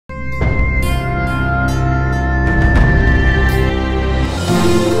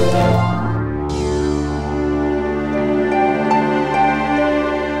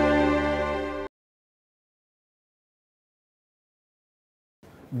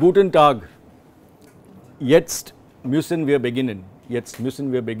Guten Tag. Jetzt müssen wir beginnen. Jetzt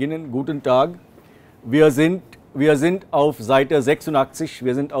müssen wir beginnen. Guten Tag. Wir sind auf Seite 86.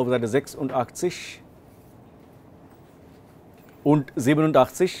 Wir sind auf Seite 86 und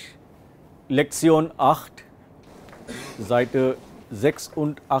 87. Lektion 8. Seite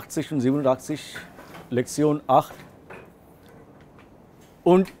 86 und 87. Lektion 8.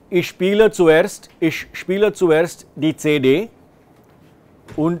 Und ich spiele zuerst die CD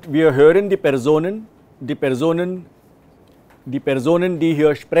und wir hören die Personen, die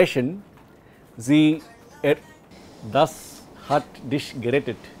hier sprechen. Das hat dich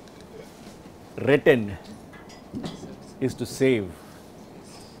gerettet. Retten is to save.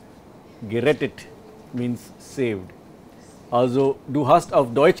 Gerettet means saved. Also du hast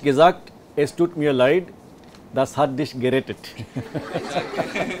auf Deutsch gesagt, es tut mir leid, das hat dich gerettet.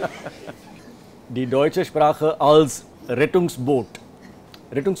 Die deutsche Sprache als Rettungsboot.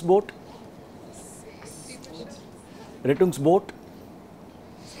 Rettungsboot? Rettungsboot?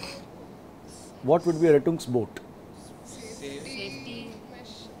 What would be a Rettungsboot?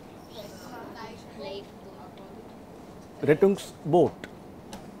 Rettungsboot.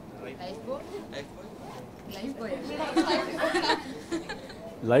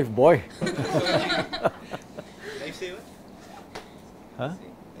 Lifebuoy. Lifesaver? Huh?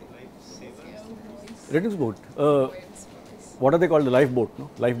 Rettungsboot. What are they called? The lifeboat,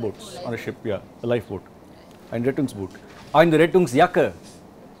 no? Lifeboats on a ship, yeah, a lifeboat. Ein Rettungsboot. Eine Rettungsjacke.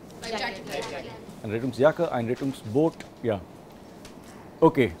 Eine Rettungsjacke, ein Rettungsboot, ja.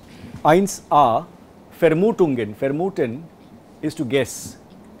 Okay. 1a. Vermutungen. Vermuten is to guess.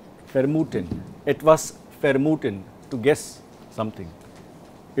 Vermuten. Etwas vermuten. To guess something.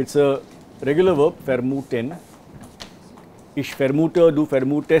 It's a regular verb, vermuten. Ich vermute, du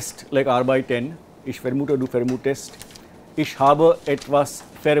vermutest, like arbeiten. Ich vermute, du vermutest. Ich habe etwas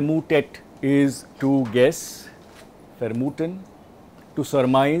vermutet is to guess. Vermuten. To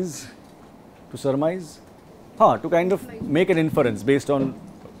surmise. To surmise? To kind of make an inference based on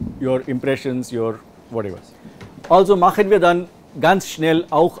your impressions, your whatever. Also machen wir dann ganz schnell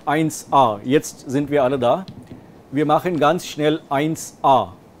auch 1a. Jetzt sind wir alle da. Wir machen ganz schnell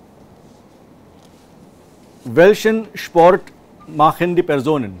 1a. Welchen Sport machen die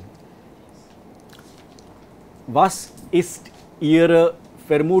Personen? Was ist Ihre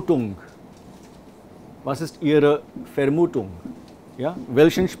Vermutung? Was ist Ihre Vermutung? Ja?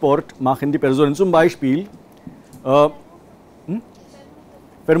 Welchen Sport machen die Personen? Zum Beispiel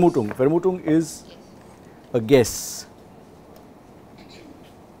Vermutung. Vermutung is a guess.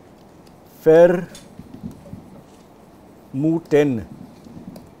 Vermuten.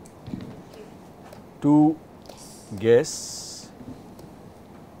 To guess.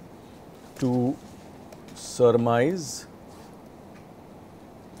 To surmise.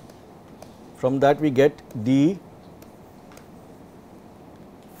 From that we get the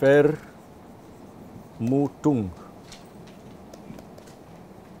Vermutung,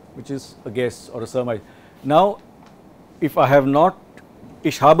 which is a guess or a surmise. Now, if I have not,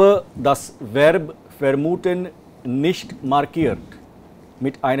 ich habe das Verb vermuten nicht markiert.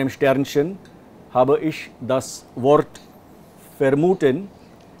 Mit einem Sternchen habe ich das Wort vermuten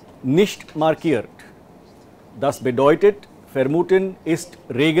nicht markiert. Das bedeutet, vermuten ist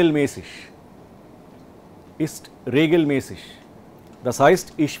regelmäßig. Ist regelmäßig. Das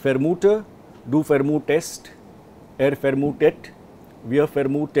heißt, ich vermute, du vermutest, er vermutet, wir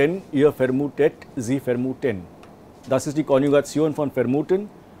vermuten, ihr vermutet, sie vermuten. Das ist die Konjugation von vermuten.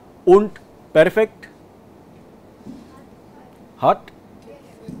 Und perfekt hat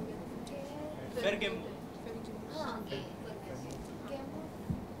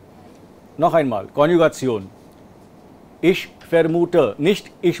noch einmal, Konjugation. Ich vermute,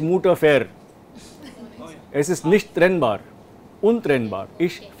 nicht ich mute ver. Es ist nicht trennbar, untrennbar.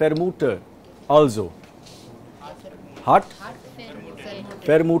 Ich vermute. Also, hat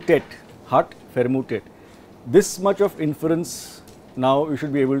vermutet, hat vermutet. This much of inference now you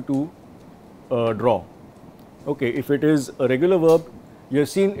should be able to draw. Okay, if it is a regular verb, you have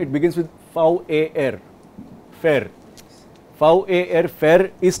seen it begins with VAR, ver. VAR, ver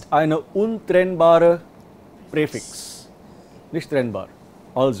ist eine untrennbare Präfix, nicht trennbar.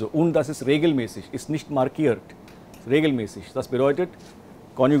 Also, und das ist regelmäßig, ist nicht markiert, regelmäßig. Das bedeutet,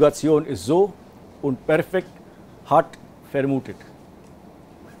 Konjugation ist so und perfekt hat vermutet.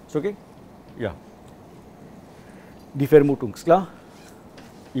 Ist okay? Ja. Die Vermutung, ist klar?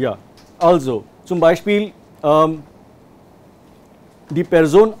 Ja. Also, zum Beispiel die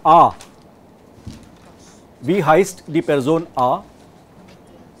Person A. Wie heißt die Person A?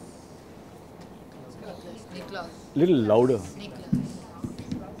 Niklas. Little louder. Niklas.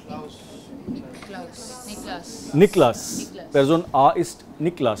 Niklas. Person A ist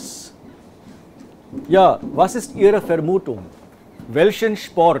Niklas. Ja, was ist Ihre Vermutung? Welchen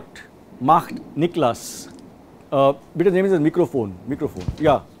Sport macht Niklas? Bitte nehmen Sie das Mikrofon.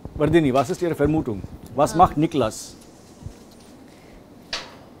 Ja, Vardini, was ist Ihre Vermutung? Was macht Niklas?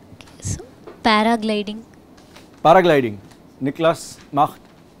 Paragliding. Paragliding. Niklas macht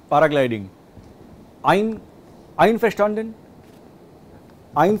Paragliding. Einverstanden?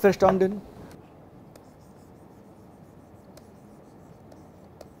 Einverstanden?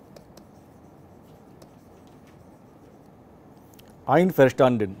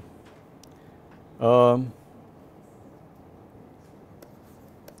 Einverstanden.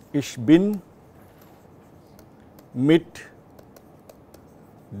 Ich bin mit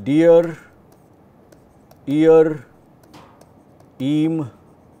dir, ihr, ihm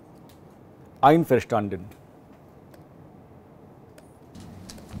einverstanden.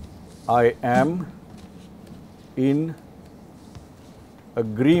 I am in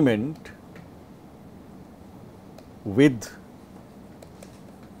agreement with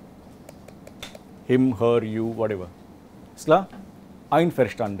him, her, you, whatever. Ist klar?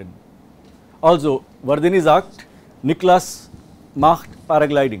 Einverstanden. Also, Vardini sagt, Niklas macht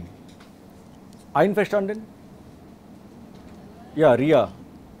Paragliding. Einverstanden? Ja, Ria.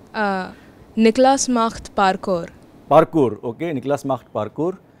 Niklas macht Parkour. Parkour, okay, Niklas macht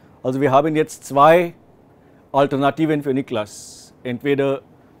Parkour. Also wir haben jetzt zwei Alternativen für Niklas. Entweder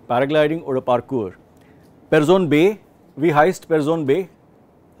Paragliding oder Parkour. Person B, wie heißt Person B?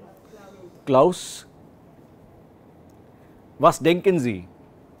 Klaus. Was denken Sie?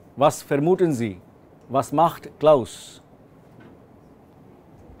 Was vermuten Sie? Was macht Klaus?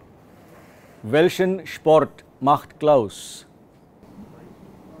 Welchen Sport macht Klaus?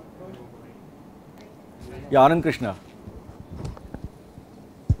 Ja, Anand Krishna.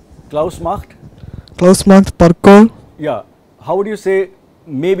 Klaus macht? Klaus macht Parkour. Yeah. How would you say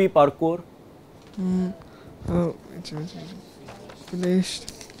maybe parkour?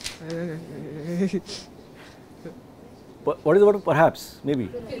 Vielleicht. What is the word perhaps? Maybe.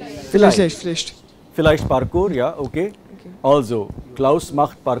 Vielleicht. Parkour, ja, okay. Also, Klaus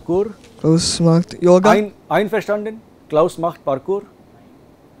macht Parkour. Klaus macht Yoga. Einverstanden? Klaus macht Parkour?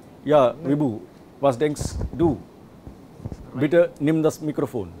 Ja, Vibhu, was denkst du? Bitte nimm das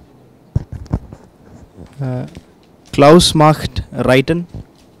Mikrofon. Klaus macht Reiten.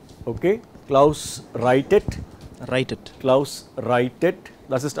 Okay, Klaus reitet. Reitet. Klaus reitet.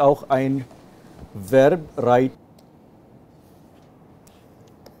 Das ist auch ein Verb, reit.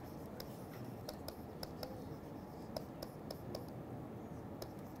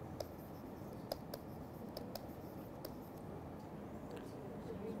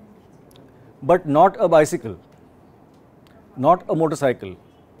 But not a bicycle, not a motorcycle.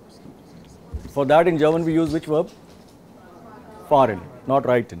 For that in German we use which verb? Fahren, not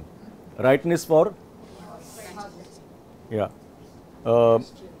reiten. Reiten is for, yeah.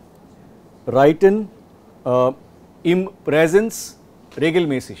 Reiten im Präsens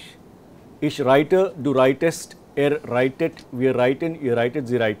regelmäßig. Ich reite, du reitest, er reitet, wir reiten, ihr reitet,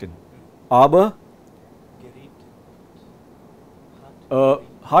 sie reiten. Aber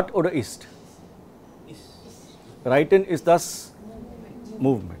hat oder ist? Reiten ist das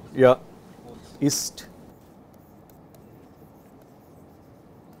Movement. Ja, ist.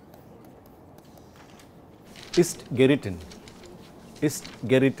 Ist geritten. Ist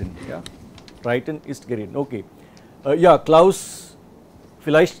geritten. Ja. Reiten ist geritten. Okay. Ja, Klaus,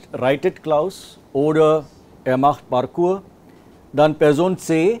 vielleicht reitet Klaus oder er macht Parkour. Dann Person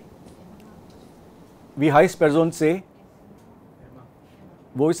C. Wie heißt Person C?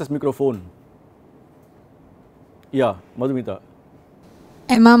 Wo ist das Mikrofon? Ja, Madhumita.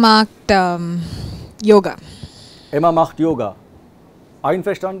 Emma macht Yoga. Emma macht Yoga.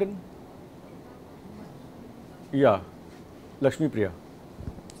 Einverstanden? Ja, Lakshmi Priya.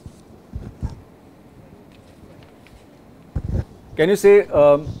 Can you say,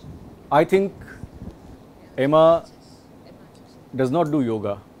 I think Emma does not do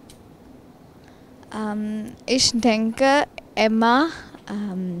yoga? Ich denke, Emma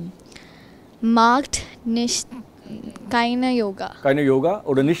macht keine Yoga. Keine Yoga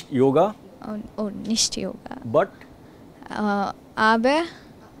oder nicht Yoga? Oh, nicht Yoga. But? Aber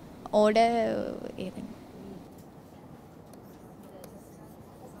oder eben.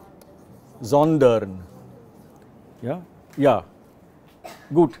 Sondern. Ja? Ja.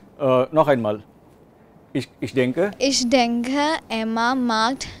 Gut, noch einmal. Ich denke. Ich denke, Emma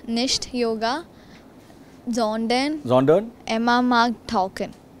macht nicht Yoga, sondern Emma mag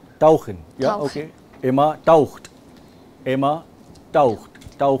tauchen. Tauchen, ja, Tauchen. okay. Emma taucht. Emma taucht.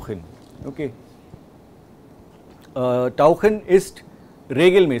 Tauchen. Okay. Tauchen ist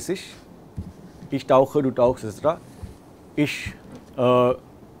regelmäßig. Ich tauche, du tauchst, etc. Ich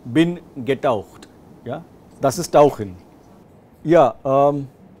bin getaucht. Ja? Das ist Tauchen. Ja,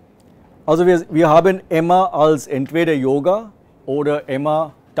 also wir haben Emma als entweder Yoga oder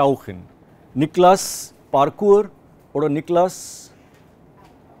Emma Tauchen. Niklas Parkour oder Niklas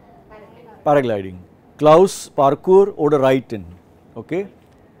Paragliding. Klaus Parkour oder Reiten. Okay?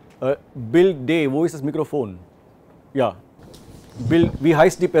 Bill Day, wo ist das Mikrofon? Ja. Bill, wie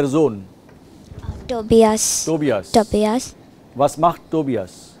heißt die Person? Tobias. Tobias. Tobias. Was macht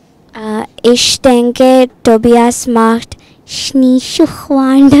Tobias? Ich denke, Tobias macht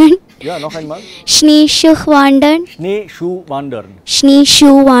Schneeschuhwandern. Ja, noch einmal. Schneeschuhwandern. Schneeschuhwandern.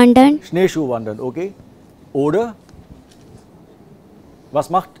 Schneeschuhwandern. Schneeschuhwandern, okay. Oder? Was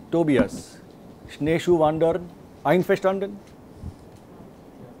macht Tobias? Schneeschuhwandern. Einverstanden?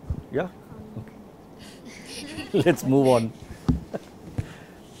 Ja? Okay. Let's move on.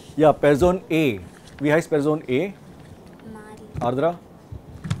 Ja, Person E. Wie heißt Person E? Ardra?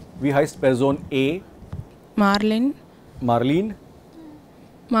 Wie heißt Person E? Marlin. Marlene?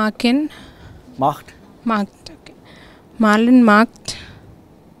 Markin. Macht? Okay. Marlin macht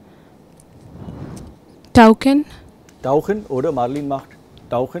Tauchen. Tauchen oder Marlene macht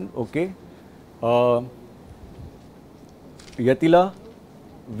Tauchen, okay. Yatila,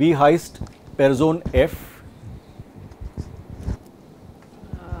 wie heißt Person F?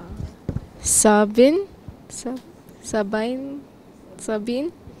 Sabin. Sabin.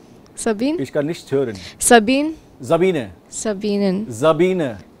 Ich kann nichts hören. Sabin. Sabine. Sabinen.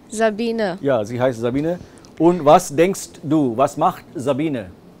 Sabine. Sabine. Ja, sie heißt Sabine. Und was denkst du, was macht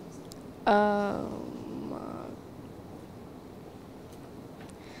Sabine?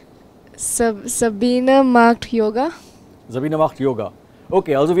 Sabine macht Yoga. Sabine macht Yoga.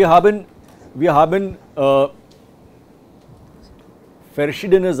 Okay, also wir haben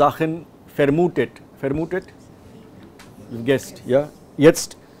verschiedene Sachen vermutet. Vermutet? Guessed, ja.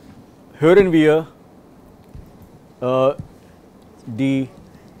 Jetzt hören wir die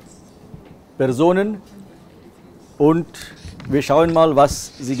Personen und wir schauen mal,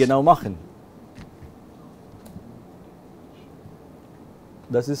 was sie genau machen.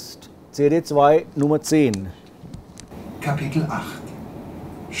 Das ist CD2 Nummer 10. Kapitel 8.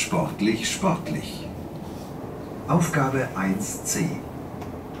 Sportlich, sportlich. Aufgabe 1c.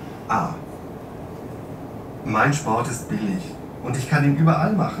 A. Mein Sport ist billig und ich kann ihn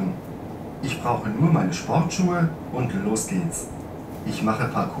überall machen. Ich brauche nur meine Sportschuhe und los geht's. Ich mache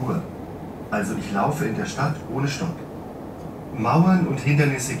Parkour, also ich laufe in der Stadt ohne Stopp. Mauern und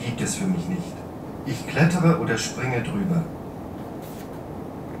Hindernisse gibt es für mich nicht. Ich klettere oder springe drüber.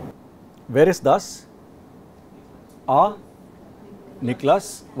 Wer ist das? A.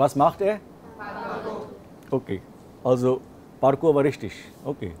 Niklas. Was macht er? Parkour. Okay, also Parkour war richtig.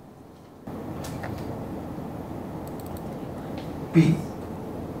 Okay. B.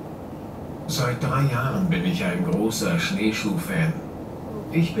 Seit 3 Jahren bin ich ein großer Schneeschuh-Fan.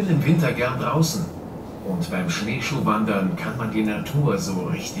 Ich bin im Winter gern draußen. Und beim Schneeschuhwandern kann man die Natur so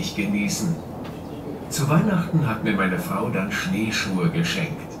richtig genießen. Zu Weihnachten hat mir meine Frau dann Schneeschuhe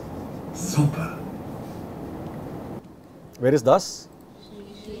geschenkt. Super. Wer ist das?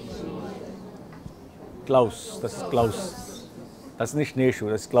 Klaus, das ist Klaus. Das ist nicht Schneeschuh,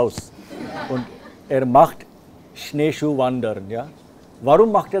 das ist Klaus. Und er macht Schneeschuhwandern, ja?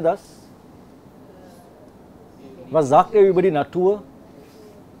 Warum macht er das? Was sagt er über die Natur?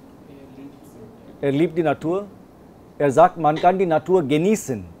 Er liebt die Natur. Er sagt, man kann die Natur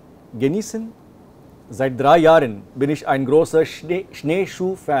genießen. Genießen? Seit 3 Jahren bin ich ein großer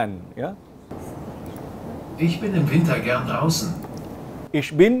Schneeschuh-Fan. Ja? Ich bin im Winter gern draußen.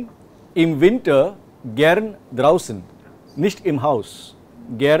 Ich bin im Winter gern draußen. Nicht im Haus.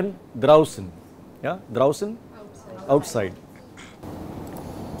 Gern draußen. Ja? Draußen? Outside.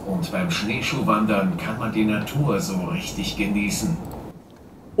 Und beim Schneeschuhwandern kann man die Natur so richtig genießen.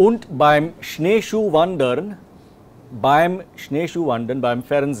 Und beim Schneeschuhwandern, beim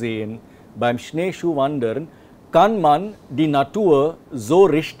Fernsehen, beim Schneeschuhwandern kann man die Natur so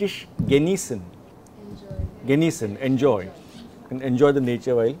richtig genießen. Genießen, enjoy. And enjoy the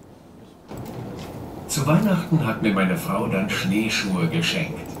nature while. Zu Weihnachten hat mir meine Frau dann Schneeschuhe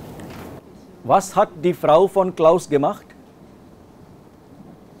geschenkt. Was hat die Frau von Klaus gemacht?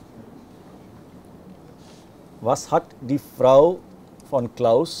 Was hat die Frau von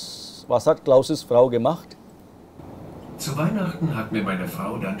Klaus, was hat Klauses Frau gemacht? Zu Weihnachten hat mir meine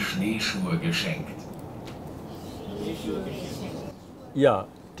Frau dann Schneeschuhe geschenkt. Ja,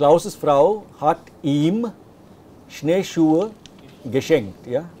 Klauses Frau hat ihm Schneeschuhe geschenkt.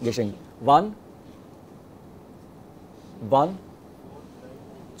 Ja, geschenkt. Wann? Wann?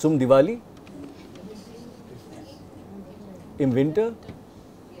 Zum Diwali? Im Winter?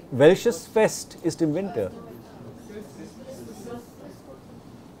 Welches Fest ist im Winter?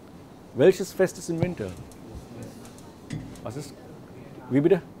 Welches Fest ist im Winter? Was ist? Wie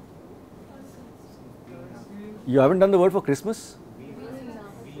bitte? You haven't done the word for Christmas?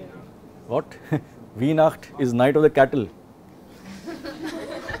 What? Weihnacht is night of the cattle.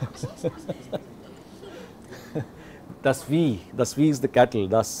 Das Vieh is the cattle,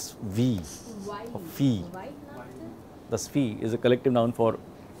 das Vieh, of Vieh. Das Vieh is a collective noun for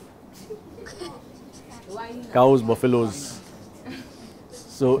cows, buffaloes.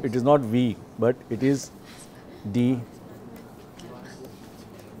 So it is not we, but it is die.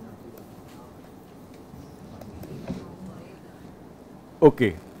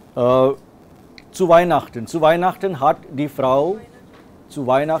 Okay. Zu Weihnachten. Zu Weihnachten hat die Frau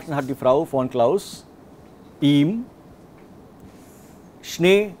von Klaus ihm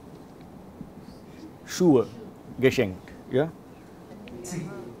Schneeschuhe geschenkt. Ja?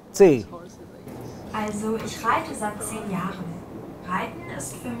 C. Also ich reite seit 10 Jahren. Reiten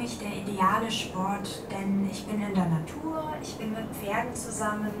ist für mich der ideale Sport, denn ich bin in der Natur, ich bin mit Pferden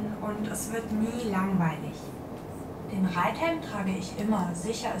zusammen und es wird nie langweilig. Den Reithelm trage ich immer,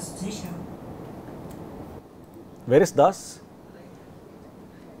 sicher ist sicher. Wer ist das?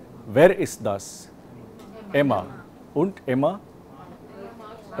 Wer ist das? Emma. Und Emma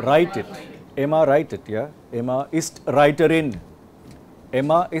reitet. Emma reitet, ja. Emma ist Reiterin.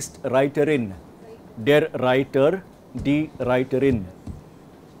 Emma ist Reiterin. Der Reiter, die Reiterin.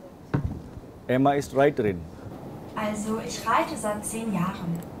 Emma ist Reiterin. Also ich reite seit 10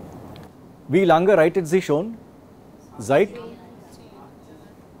 Jahren. Wie lange reitet sie schon? Seit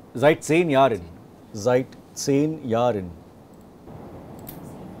 10 Jahren. Seit 10 Jahren.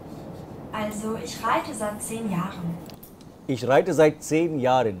 Also ich reite seit 10 Jahren. Ich reite seit 10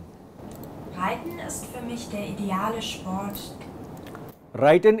 Jahren. Reiten ist für mich der ideale Sport.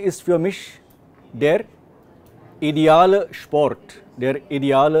 Reiten ist für mich der ideale Sport. Der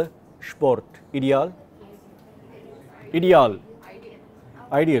ideale Sport. Ideal? Ideal.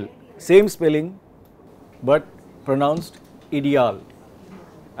 Ideal. Same spelling, but pronounced ideal.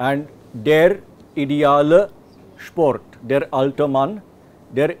 And der ideale Sport. Der alte Mann,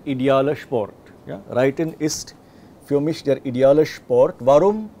 der ideale Sport. Ja? Reiten ist für mich der ideale Sport.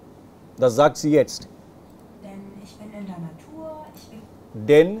 Warum? Das sagt sie jetzt. Denn ich bin in der Natur.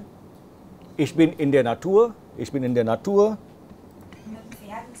 Denn ich bin in der Natur. Ich bin in der Natur. Mit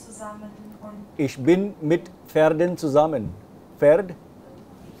Pferden zusammen und ich bin mit Pferden zusammen. Pferd.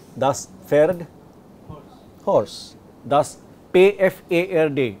 Das Pferd. Horse. Das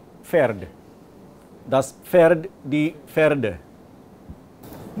P-F-E-R-D. Pferd. Das Pferd, die Pferde.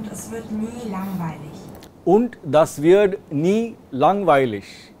 und es wird nie langweilig. Und das wird nie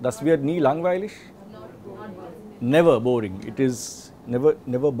langweilig. Das wird nie langweilig. Never boring. It is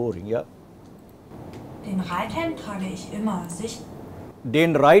never boring, ja. Den Reithelm trage ich immer, sicher.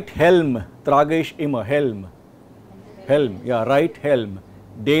 Den Reithelm trage ich immer. Helm. Helm, ja, Reithelm.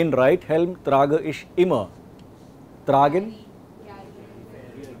 Den Reithelm trage ich immer. Tragen?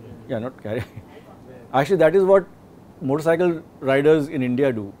 Yeah, not carry. Actually, that is what motorcycle riders in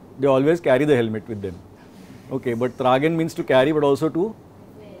India do. They always carry the helmet with them. Okay, but tragen means to carry, but also to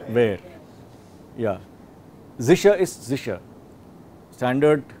wear. Yeah. Sicher is sicher.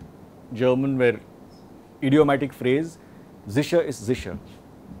 Standard German where idiomatic phrase. Sicher is sicher.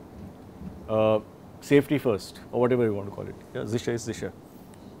 Safety first, or whatever you want to call it. Yeah, sicher is sicher.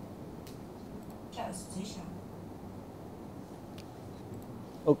 Sicher ist sicher.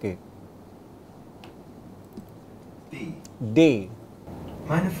 Okay. D. D.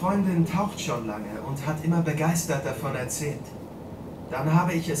 Meine Freundin taucht schon lange und hat immer begeistert davon erzählt. Dann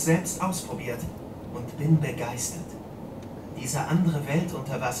habe ich es selbst ausprobiert und bin begeistert. Diese andere Welt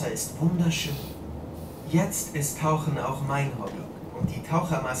unter Wasser ist wunderschön. Jetzt ist Tauchen auch mein Hobby und die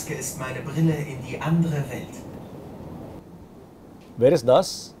Tauchermaske ist meine Brille in die andere Welt. Wer ist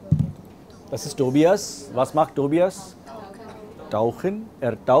das? Das ist Tobias. Was macht Tobias? Tauchen.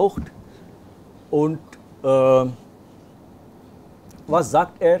 Er taucht. Und was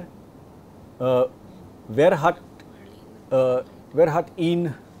sagt er? Wer hat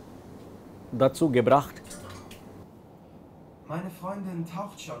ihn dazu gebracht? Meine Freundin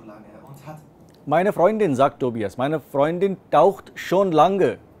taucht schon lange und hat... Meine Freundin, sagt Tobias. Meine Freundin taucht schon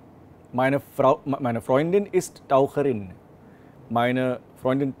lange. Meine Freundin ist Taucherin. Meine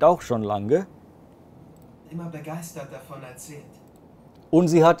Freundin taucht schon lange. immer begeistert davon erzählt. Und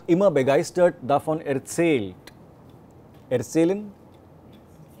sie hat immer begeistert davon erzählt. Erzählen?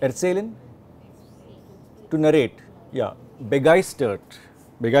 Erzählen? To narrate. Ja, begeistert.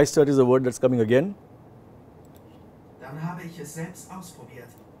 Begeistert is a word that's coming again. Dann habe ich es selbst ausprobiert.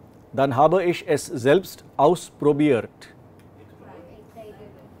 Dann habe ich es selbst ausprobiert.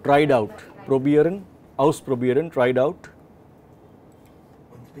 Tried out. Probieren, ausprobieren, tried out.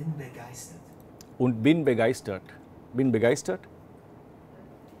 Und bin begeistert. Und bin begeistert. Bin begeistert.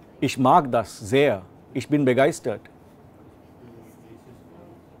 Ich mag das sehr. Ich bin begeistert.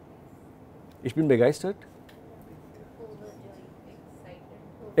 Ich bin begeistert.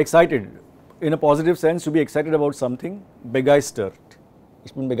 Excited. In a positive sense, to be excited about something. Begeistert.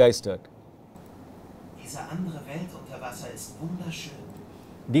 Ich bin begeistert. Diese andere Welt unter Wasser ist wunderschön.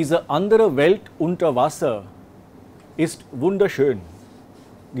 Diese andere Welt unter Wasser ist wunderschön.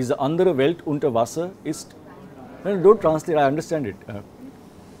 Diese andere Welt unter Wasser ist. No, don't translate, I understand it.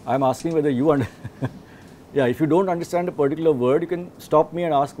 I'm asking whether you understand. Yeah, if you don't understand a particular word, you can stop me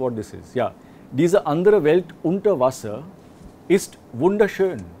and ask what this is. Yeah, diese andere Welt unter Wasser ist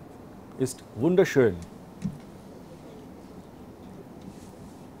wunderschön. Ist wunderschön.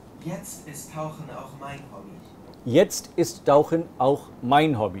 Jetzt ist Tauchen auch mein Hobby. Jetzt ist Tauchen auch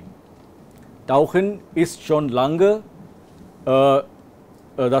mein Hobby. Tauchen ist schon lange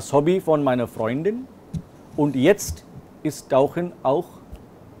das Hobby von meiner Freundin und jetzt ist Tauchen auch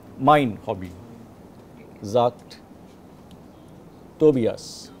mein Hobby, sagt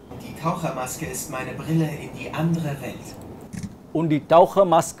Tobias. Und die Tauchermaske ist meine Brille in die andere Welt. Und die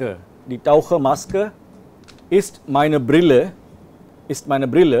Tauchermaske ist meine Brille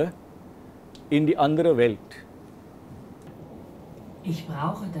in die andere Welt. Ich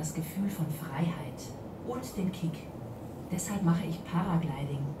brauche das Gefühl von Freiheit und den Kick. Deshalb mache ich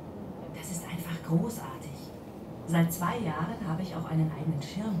Paragliding. Das ist einfach großartig. Seit 2 Jahren habe ich auch einen eigenen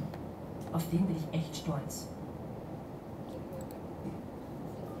Schirm. Auf den bin ich echt stolz.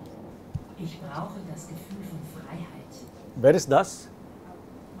 Ich brauche das Gefühl von Freiheit. Wer ist das?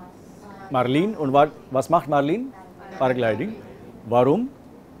 Marlene. Und was macht Marlene? Paragliding. Warum?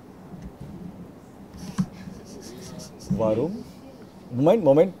 Warum?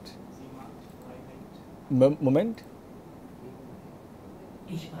 Moment.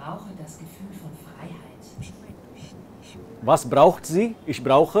 Ich brauche das Gefühl von Freiheit. Was braucht sie? Ich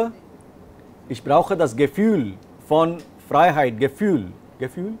brauche das Gefühl von Freiheit. Gefühl?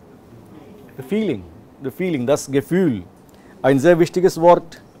 The feeling, das Gefühl. Ein sehr wichtiges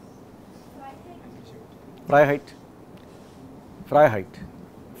Wort. Freiheit. Frei.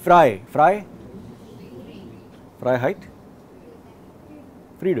 Freiheit.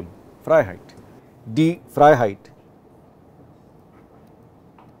 Freedom. Freiheit. Die Freiheit.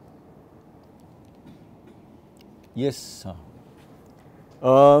 Yes.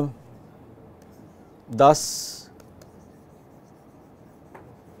 Das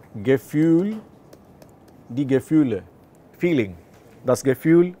Gefühl, die Gefühle. Feeling. Das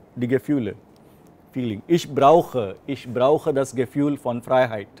Gefühl, die Gefühle. Feeling. Ich brauche das Gefühl von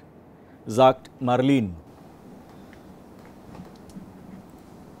Freiheit, sagt Marlene.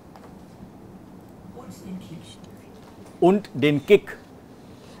 Und den Kick.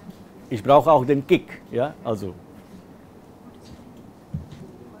 Ich brauche auch den Kick, ja, also.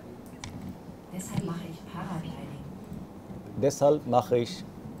 Deshalb mache ich Paragliding. Deshalb mache ich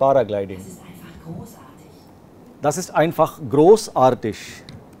Paragliding. Das ist einfach großartig. Das ist einfach großartig.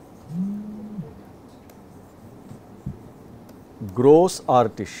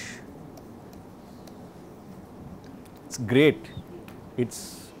 Großartig. It's great.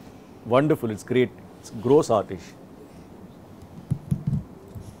 It's wonderful. It's great. It's großartig.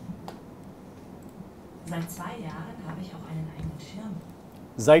 Seit 2 Jahren habe ich auch einen eigenen Schirm.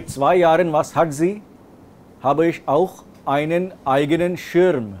 Seit 2 Jahren, was hat sie? Habe ich auch einen eigenen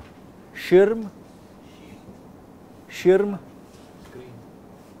Schirm. Schirm?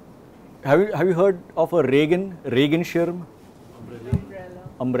 Have you heard of a Regenschirm?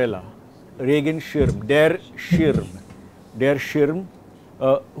 Umbrella. Regenschirm. Der Schirm.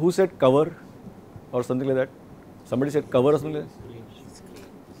 Who said cover or something like that? Somebody said cover or something like that?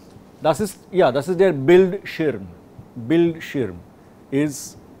 Das ist der Bildschirm. Bildschirm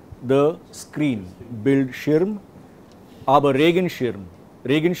is the screen. Bildschirm. Aber Regenschirm.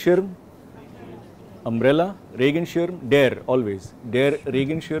 Umbrella, Regenschirm, always. Der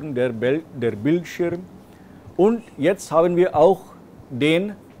Regenschirm, der Bildschirm. Und jetzt haben wir auch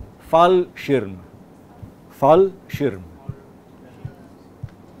den Fallschirm.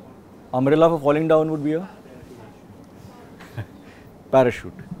 Umbrella for falling down would be a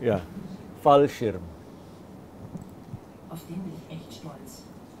parachute. Ja, Fallschirm. Auf den bin ich echt stolz.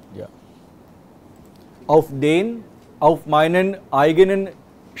 Ja. Auf meinen eigenen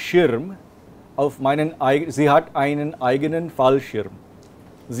Schirm sie hat einen eigenen Fallschirm.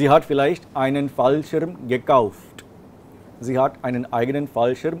 Sie hat vielleicht einen Fallschirm gekauft. Sie hat einen eigenen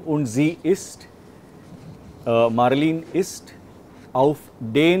Fallschirm und sie ist, Marlene ist auf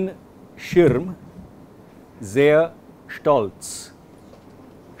den Schirm sehr stolz.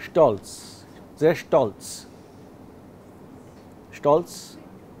 Stolz. Sehr stolz. Stolz?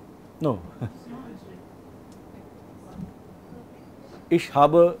 No. Ich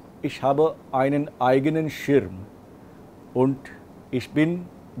habe einen eigenen Schirm und ich bin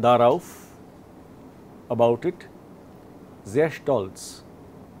darauf, about it, sehr stolz.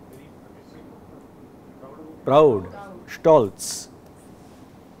 Proud, stolz.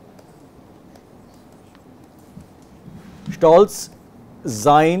 Stolz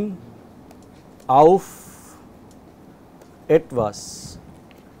sein auf etwas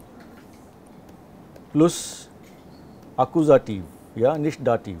plus Akkusativ, ja, nicht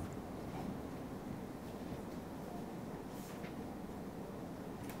Dativ.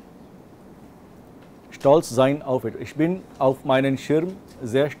 Stolz sein auf etwas. Ich bin auf meinen Schirm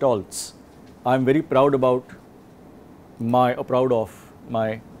sehr stolz. I am very proud of my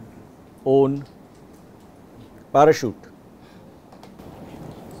own parachute.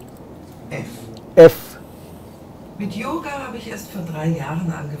 F. Mit Yoga habe ich erst vor 3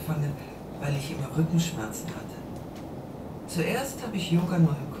 Jahren angefangen, weil ich immer Rückenschmerzen hatte. Zuerst habe ich Yoga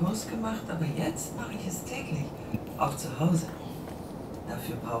nur im Kurs gemacht, aber jetzt mache ich es täglich, auch zu Hause.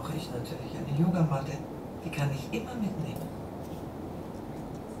 Dafür brauche ich natürlich eine Yogamatte, die kann ich immer mitnehmen.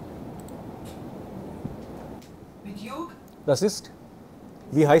 Mit Yoga? Das ist,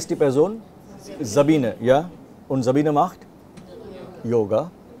 wie heißt die Person? Sabine, ja? Und Sabine macht?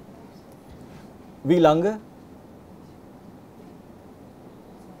 Yoga. Wie lange?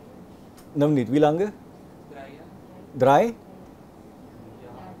 Navneet, wie lange? 3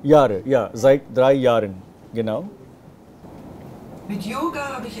 Jahre, ja, seit 3 Jahren, genau. Mit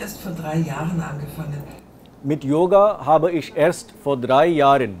Yoga habe ich erst vor 3 Jahren angefangen. Mit Yoga habe ich erst vor 3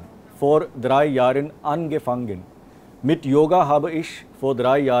 Jahren angefangen. Mit Yoga habe ich vor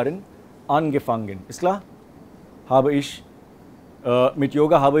 3 Jahren angefangen. Ist klar? Mit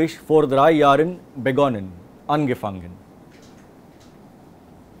Yoga habe ich vor 3 Jahren begonnen, angefangen.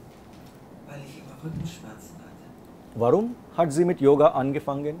 Weil ich immer Rückenschmerzen hatte. Warum hat sie mit Yoga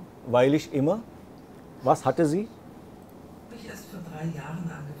angefangen? Weil ich immer, was hatte sie? Habe ich erst vor 3 Jahren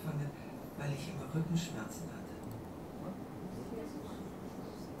angefangen, weil ich immer Rückenschmerzen hatte.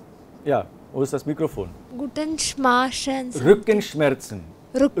 Ja, wo ist das Mikrofon? Rückenschmerzen. Rückenschmerzen.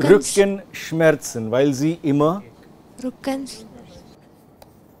 Rückenschmerzen, weil sie immer.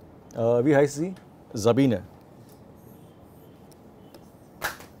 Wie heißt sie? Sabine.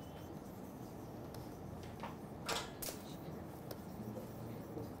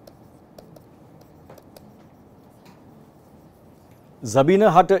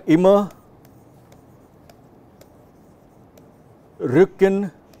 Sabine hatte immer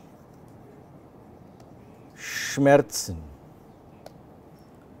Rückenschmerzen.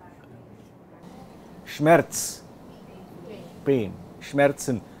 Schmerz. Pain.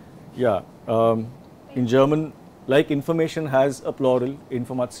 Schmerzen. Yeah. In German, like information has a plural,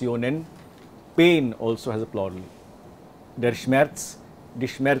 Informationen, pain also has a plural. Der Schmerz, die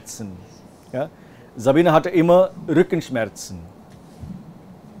Schmerzen. Ja? Sabine hatte immer Rückenschmerzen.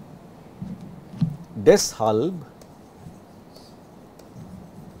 Deshalb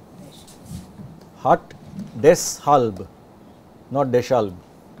not deshalb.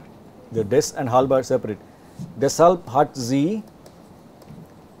 The des and halb are separate. Deshalb hat sie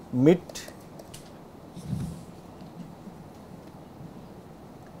mit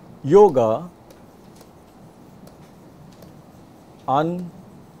Yoga angefangen.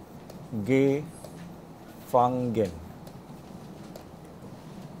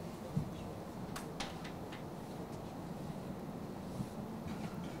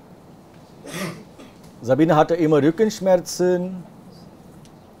 Sabine hatte immer Rückenschmerzen.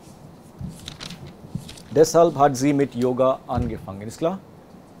 Deshalb hat sie mit Yoga angefangen. Ist klar?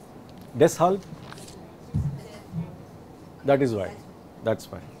 Deshalb? That is why.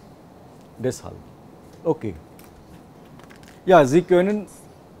 That's why. Deshalb. Okay. Ja, Sie können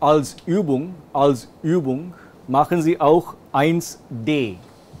als Übung machen Sie auch 1D.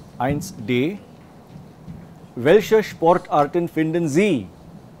 1D. Welche Sportarten finden Sie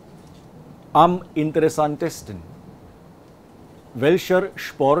am interessantesten? Welcher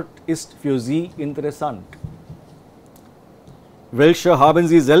Sport ist für Sie interessant? Welche haben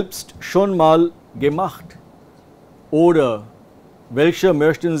Sie selbst schon mal gemacht? Oder welche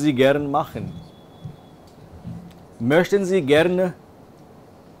möchten Sie gern machen? Möchten Sie gerne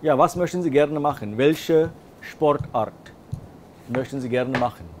Ja, was möchten Sie gerne machen? Welche Sportart möchten Sie gerne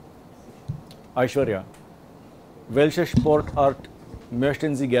machen? Aishwarya, welche Sportart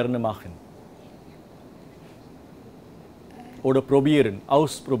möchten Sie gerne machen? Oder probieren,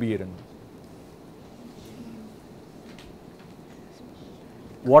 ausprobieren.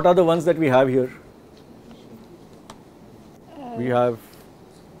 What are the ones that we have here? We have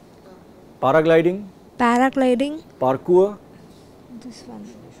paragliding, parkour, This one.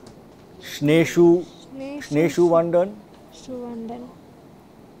 Schneeschuh wandern,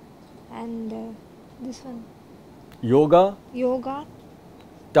 And this one. Yoga, Yoga,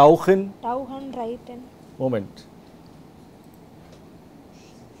 Tauchen. Tauchen, Reiten. Moment.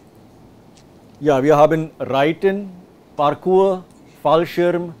 Ja, wir haben Reiten, Parkour,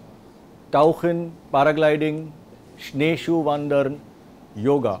 Fallschirm, Tauchen, Paragliding, Schneeschuhwandern,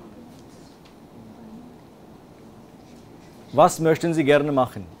 Yoga. Was möchten Sie gerne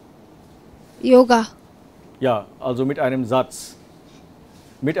machen? Yoga. Ja, also mit einem Satz.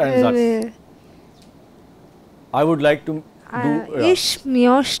 Mit einem Satz. I would like to do. Ja. Ich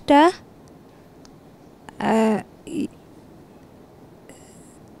möchte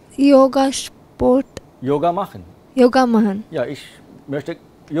Yoga machen. Yoga machen. Ja, ich möchte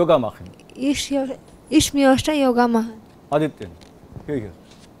Yoga machen. Ich möchte Yoga machen. Aditya, hier.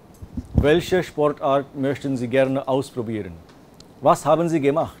 Welche Sportart möchten Sie gerne ausprobieren? Was haben Sie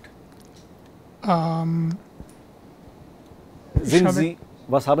gemacht?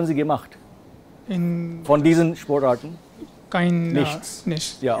 Was haben Sie gemacht? Von diesen Sportarten? Nichts.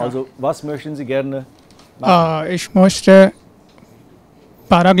 Nichts. Ja, also was möchten Sie gerne machen? Ich möchte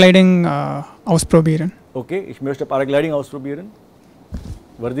Paragliding ausprobieren. Okay, ich möchte Paragliding ausprobieren.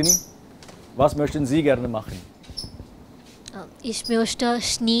 Vardini, was möchten Sie gerne machen? Ich möchte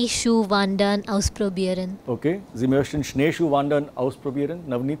Schneeschuhwandern ausprobieren. Okay, Sie möchten Schneeschuhwandern ausprobieren.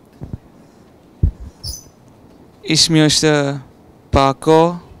 Navneet? Ich möchte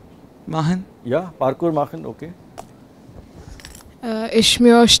Parkour machen. Ja, Parkour machen, okay. Ich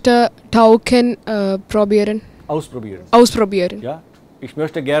möchte Tauchen probieren. Ausprobieren. Ja, ich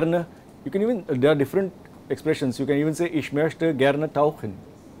möchte gerne. You can even, there are different expressions. You can even say, ich möchte gerne tauchen.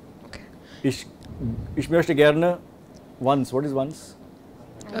 Okay. Ich möchte gerne once. What is once?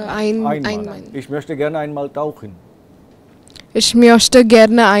 Einmal. Ich möchte gerne einmal tauchen. Ich möchte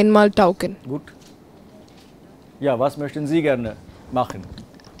gerne einmal tauchen. Gut. Ja, was möchten Sie gerne machen?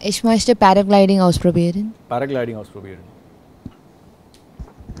 Ich möchte Paragliding ausprobieren. Paragliding ausprobieren.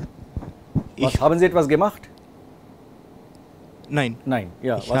 Haben Sie etwas gemacht? Nein. Nein,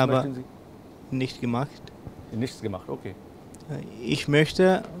 ja. Ich was habe möchten Sie? nicht gemacht. Nichts gemacht, okay. Ich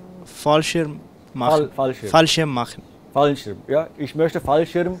möchte Fallschirm machen. Fallschirm machen. Fallschirm, ja. Ich möchte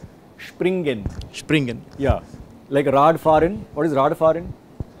Fallschirm springen. Springen. Ja. Like Radfahren. What is Radfahren?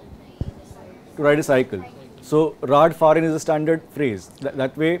 To ride a cycle. So Radfahren is a standard phrase.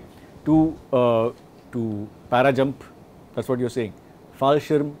 That way to para jump, that's what you're saying.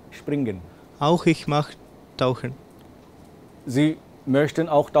 Fallschirm springen. Auch ich mag Tauchen. Sie möchten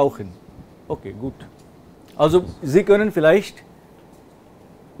auch tauchen. Okay, gut. Also Sie können vielleicht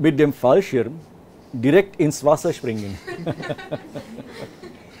mit dem Fallschirm direkt ins Wasser springen.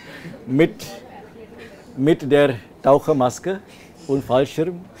 mit der Tauchermaske und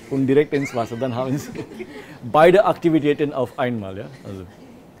Fallschirm und direkt ins Wasser. Dann haben Sie beide Aktivitäten auf einmal. Ja? Also,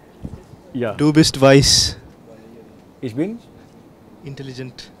 ja. Du bist weiß. Ich bin?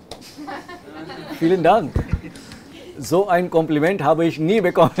 Intelligent. Vielen Dank. So ein Kompliment habe ich nie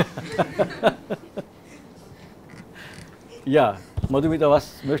bekommen. Ja, Madhumita,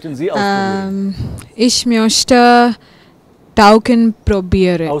 was möchten Sie ausprobieren? Ich möchte Tauchen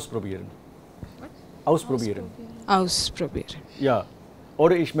probieren. Ausprobieren. Ausprobieren. Ja.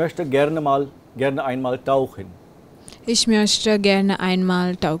 Oder ich möchte gerne einmal tauchen. Ich möchte gerne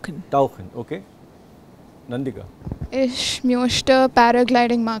einmal tauchen. Tauchen, okay. Nandika. Ich möchte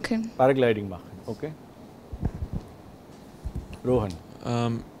Paragliding machen. Paragliding machen, okay. Rohan.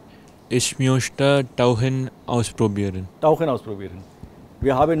 Ich möchte Tauchen ausprobieren. Tauchen ausprobieren.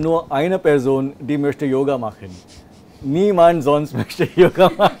 Wir haben nur eine Person, die möchte Yoga machen. Niemand sonst möchte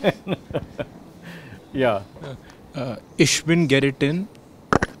Yoga machen. Ja. Ich bin geritten.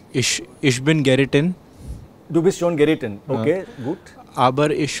 Ich bin geritten. Du bist schon geritten, okay, gut. Aber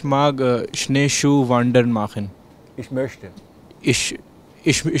ich mag Schneeschuhwandern machen. Ich möchte.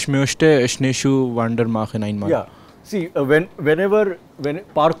 Ich möchte Schneeschuhwandern machen einmal. Ja. See, when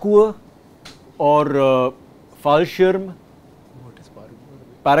Parkour or Fallschirm,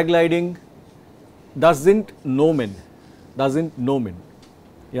 Paragliding, das sind Nomen.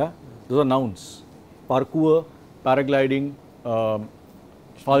 Ja? Those are nouns. Parkour, Paragliding,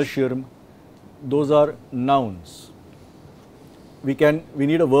 Fallschirm, those are nouns. We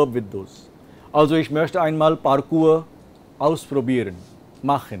need a verb with those. Also, ich möchte einmal Parkour ausprobieren,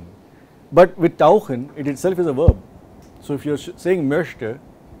 machen. But with tauchen, it itself is a verb. So if you're saying möchte,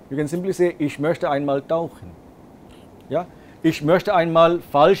 you can simply say, ich möchte einmal tauchen. Ja? Ich möchte einmal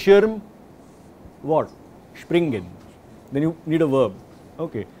Fallschirm, what? Springen. Then you need a verb.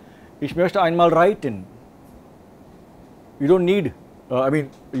 Okay. Ich möchte einmal reiten. You don't need,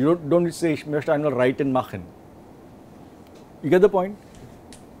 you don't need to say, ich möchte einmal reiten machen. You get the point?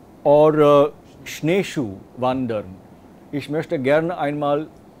 Or Schneeschuh wandern. Ich möchte gerne einmal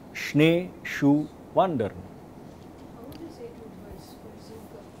Schneeschuh wandern.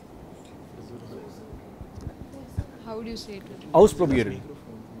 How do you say it? Ausprobieren.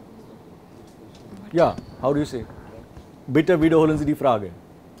 Ja, how do you say? Bitte wiederholen Sie die Frage.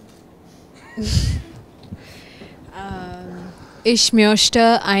 Ich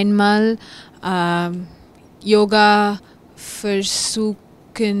möchte einmal Yoga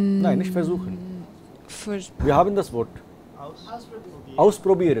versuchen. Nein, nicht versuchen. Wir haben das Wort.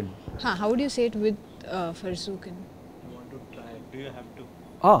 Ausprobieren. How do you say it with versuchen?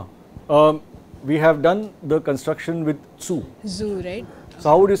 We have done the construction with zu. Zu, right? So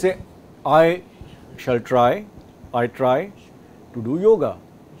how would you say, I shall try, I try to do yoga.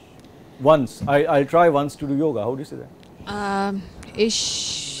 Once, I'll try once to do yoga. How do you say that?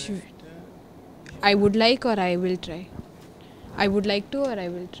 I would like or I will try. I would like to or I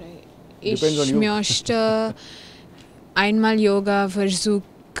will try. Depends on you. Ich möchte einmal Yoga versuchen.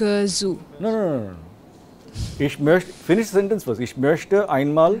 No. Ich möchte, finish the sentence first. Ich möchte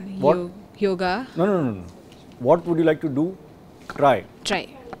einmal, what? Yoga. No. What would you like to do? Try. Try.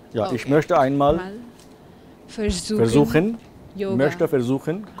 Ja, Okay. ich möchte einmal versuchen. Yoga. Möchte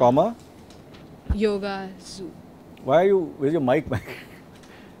versuchen, Komma. Yoga zu. Where's your mic?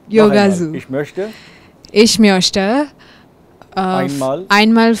 Yoga zu. Ich möchte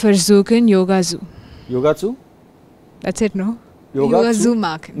einmal versuchen Yoga zu. Yoga zu? That's it, no? Yoga zu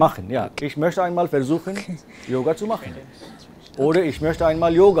machen. Machen, ja. Ich möchte einmal versuchen, Yoga zu machen. Oder ich möchte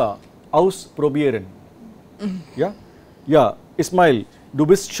einmal Yoga ausprobieren. Ja? Ja, Ismail, du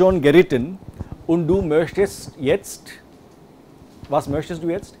bist schon geritten und du möchtest jetzt, was möchtest du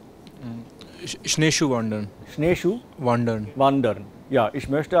jetzt? Schneeschuh wandern. Schneeschuh? Wandern. Wandern. Ja, ich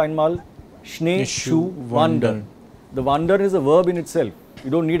möchte einmal Schneeschuh wandern. The wandern is a verb in itself.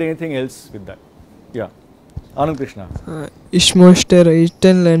 You don't need anything else with that. Ja. Anand Krishna. Ich möchte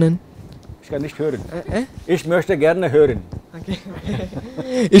reiten lernen. Ich kann nicht hören. Ich möchte gerne hören. Okay.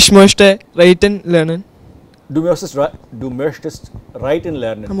 Ich möchte reiten lernen. Du möchtest reiten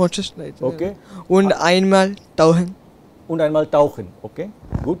lernen. Ich möchte reiten okay. lernen. Und einmal tauchen. Und einmal tauchen. Okay,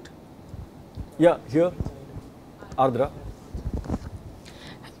 gut. Ja, hier. Ardra.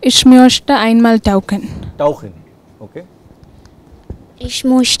 Ich möchte einmal tauchen. Tauchen. Okay. Ich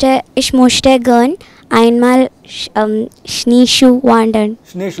möchte gern einmal Schneeschuh wandern.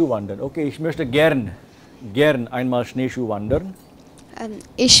 Schneeschuh wandern. Okay, ich möchte gern einmal Schneeschuh wandern.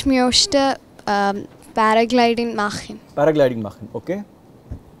 Ich möchte Paragliding machen. Paragliding machen, okay.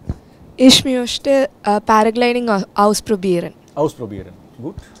 Ich möchte Paragliding ausprobieren. Ausprobieren,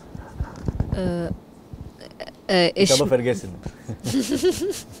 gut. Ich habe vergessen.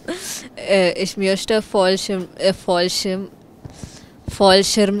 Ich möchte Fallschirmspringen.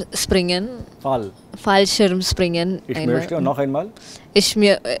 Fallschirmspringen. Ich möchte noch einmal. Ich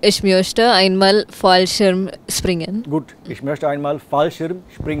möchte einmal Fallschirmspringen. Gut, ich möchte einmal Fallschirm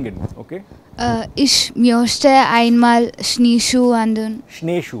springen, okay? Ich möchte einmal Schneeschuh wandern.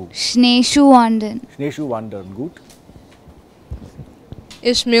 Schneeschuh wandern, gut.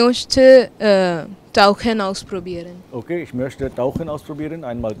 Ich möchte Tauchen ausprobieren. Okay, ich möchte Tauchen ausprobieren,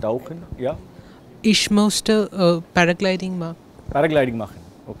 einmal tauchen, ja. Ich möchte Paragliding machen. Paragliding machen,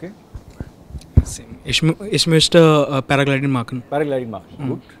 okay. Ich möchte Paragliding machen. Paragliding machen,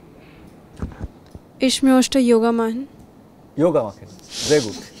 gut. Ich möchte Yoga machen. Yoga machen, sehr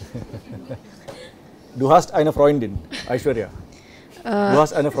gut. Du hast eine Freundin, Aishwarya. Du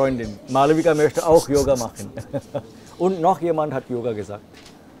hast eine Freundin. Malavika möchte auch Yoga machen. Und noch jemand hat Yoga gesagt.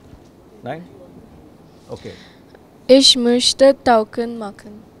 Nein? Okay. Ich möchte Tauchen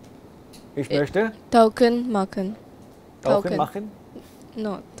machen. Ich möchte? Tauchen machen. Tauchen machen?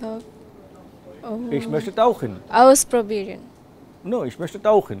 No, Ich möchte tauchen. Ausprobieren. No, ich möchte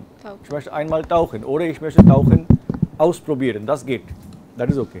tauchen. Ich möchte einmal tauchen. Oder ich möchte tauchen ausprobieren. Das geht. That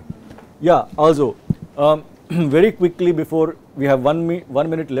is okay. Ja, also, very quickly before we have one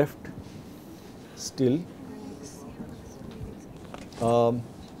minute left still.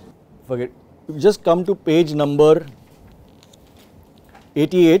 Forget. Just come to page number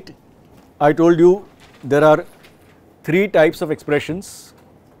 88, I told you there are 3 types of expressions.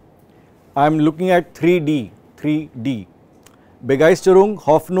 I am looking at 3D. Begeisterung,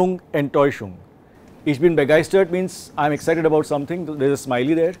 Hoffnung, Enttäuschung. Ich bin begeistert means I am excited about something, there is a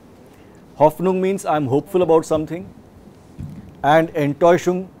smiley there. Hoffnung means I am hopeful about something, and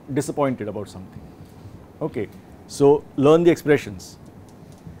Enttäuschung, disappointed about something. Okay, so learn the expressions.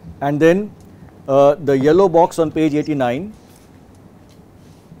 And then the yellow box on page 89,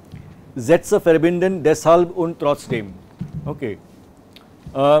 Sätze verbinden, deshalb und trotzdem. Okay.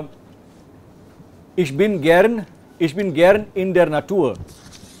 Ich bin gern in der Natur.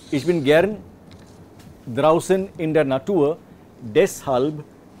 Ich bin gern draußen in der Natur. Deshalb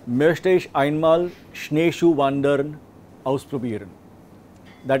möchte ich einmal Schneeschuhwandern ausprobieren.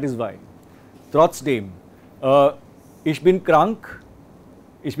 That is why. Trotzdem. Ich bin krank,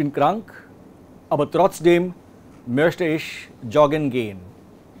 aber trotzdem möchte ich joggen gehen.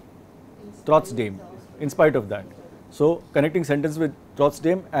 Trotzdem, in spite of that. So, connecting sentence with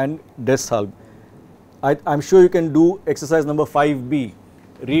trotzdem and deshalb. I'm sure you can do exercise number 5b.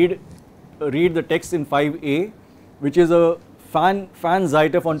 Read the text in 5a, which is a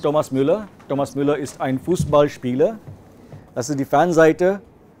Fanseite von Thomas Müller. Thomas Müller ist ein Fußballspieler. Das ist die Fanseite.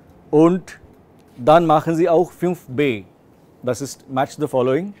 Und dann machen Sie auch 5b. Das ist Match the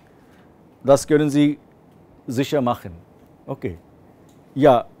Following. Das können Sie sicher machen. Okay.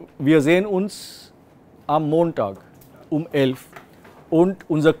 Ja, wir sehen uns am Montag um 11 und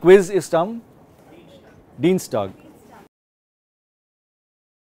unser Quiz ist am Dienstag.